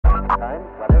Tell me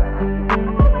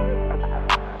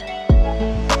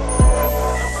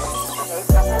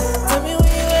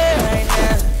where you at right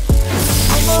now.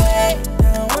 I'm away,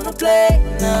 I don't wanna play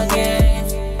no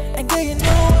games. And girl, you know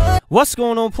what? What's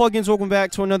going on, plugins? Welcome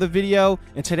back to another video.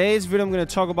 In today's video, I'm going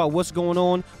to talk about what's going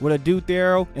on with Adou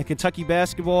Thiero and Kentucky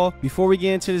basketball. Before we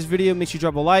get into this video, make sure you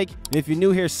drop a like. And if you're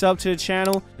new here, sub to the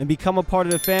channel and become a part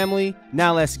of the family.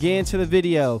 Now let's get into the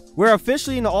video. We're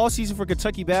officially in the all-season for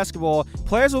Kentucky basketball.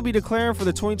 Players will be declaring for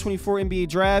the 2024 NBA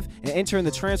draft and entering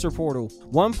the transfer portal.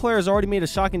 One player has already made a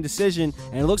shocking decision,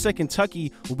 and it looks like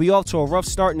Kentucky will be off to a rough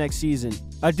start next season.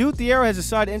 Adou Thiero has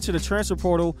decided to enter the transfer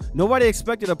portal. Nobody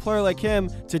expected a player like him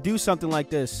to do something like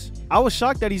this. I was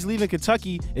shocked that he's leaving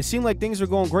Kentucky. It seemed like things were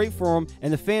going great for him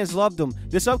and the fans loved him.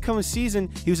 This upcoming season,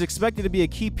 he was expected to be a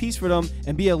key piece for them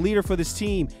and be a leader for this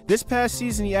team. This past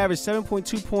season, he averaged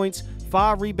 7.2 points,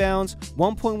 5 rebounds,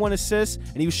 1.1 assists,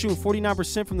 and he was shooting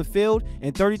 49% from the field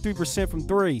and 33% from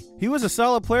 3. He was a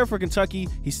solid player for Kentucky.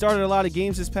 He started a lot of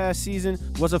games this past season,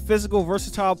 was a physical,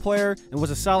 versatile player, and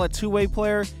was a solid two-way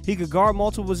player. He could guard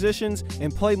multiple positions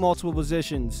and play multiple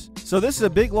positions. So this is a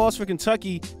big loss for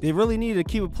Kentucky. They really needed to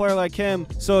keep a player like him.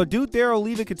 So Adou Thiero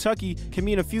leaving Kentucky can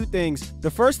mean a few things.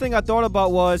 The first thing I thought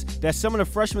about was that some of the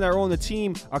freshmen that are on the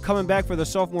team are coming back for their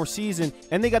sophomore season,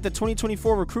 and they got the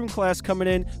 2024 recruiting class coming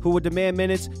in who would demand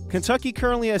minutes. Kentucky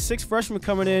currently has 6 freshmen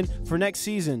coming in for next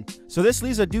season. So this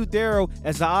leaves Adou Thiero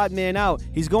as the odd man out.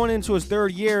 He's going into his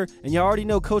 3rd year, and you already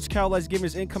know Coach Cal likes giving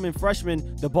his incoming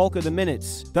freshmen the bulk of the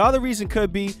minutes. The other reason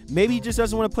could be maybe he just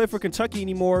doesn't want to play for Kentucky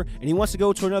anymore, and he wants to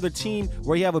go to another team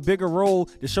where he have a bigger role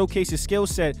to showcase his skill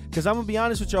set. Because I'm going to be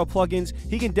honest with y'all, plugins,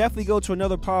 he can definitely go to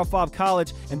another Power 5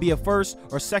 college and be a first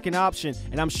or second option,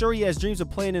 and I'm sure he has dreams of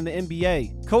playing in the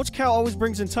NBA. Coach Cal always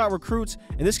brings in top recruits,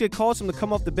 and this could cause him to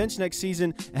come off the bench next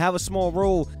season and have a small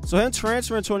role. So him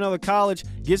transferring to another college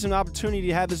gives him an opportunity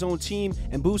to have his own team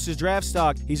and boost his draft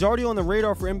stock. He's already on the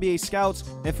radar for NBA scouts,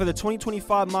 and for the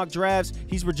 2025 mock drafts,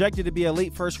 he's projected to be a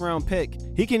late first-round pick.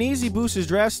 He can easily boost his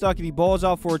draft stock if he balls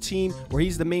out for a team where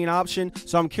he's the main option,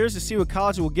 so I'm curious to see what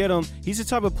college will get him. He's the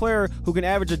type of player who can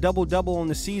average a double-double on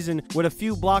the season with a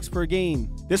few blocks per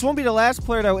game. This won't be the last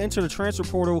player that will enter the transfer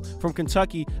portal from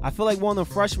Kentucky. I feel like one of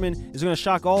the freshmen is going to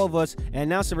shock all of us and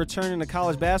announce a return to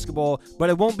college basketball, but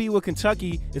it won't be with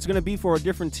Kentucky. It's going to be for a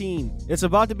different team. It's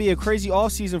about to be a crazy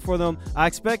offseason for them. I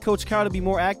expect Coach Cal to be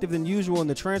more active than usual in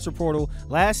the transfer portal.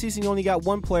 Last season, he only got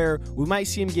 1 player. We might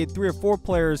see him get 3 or 4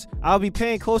 players. I'll be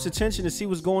paying close attention to see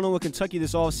what's going on with Kentucky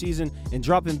this offseason and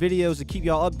dropping videos to keep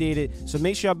y'all updated, so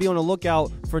make sure y'all be on the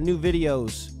lookout for new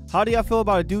videos. How do y'all feel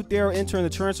about Adou Thiero entering the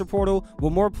transfer portal? Will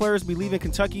more players be leaving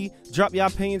Kentucky? Drop your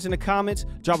opinions in the comments,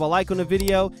 drop a like on the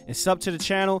video, and sub to the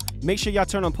channel. Make sure y'all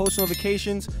turn on post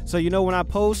notifications so you know when I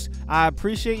post. I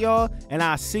appreciate y'all, and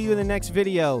I'll see you in the next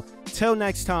video. Till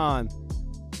next time.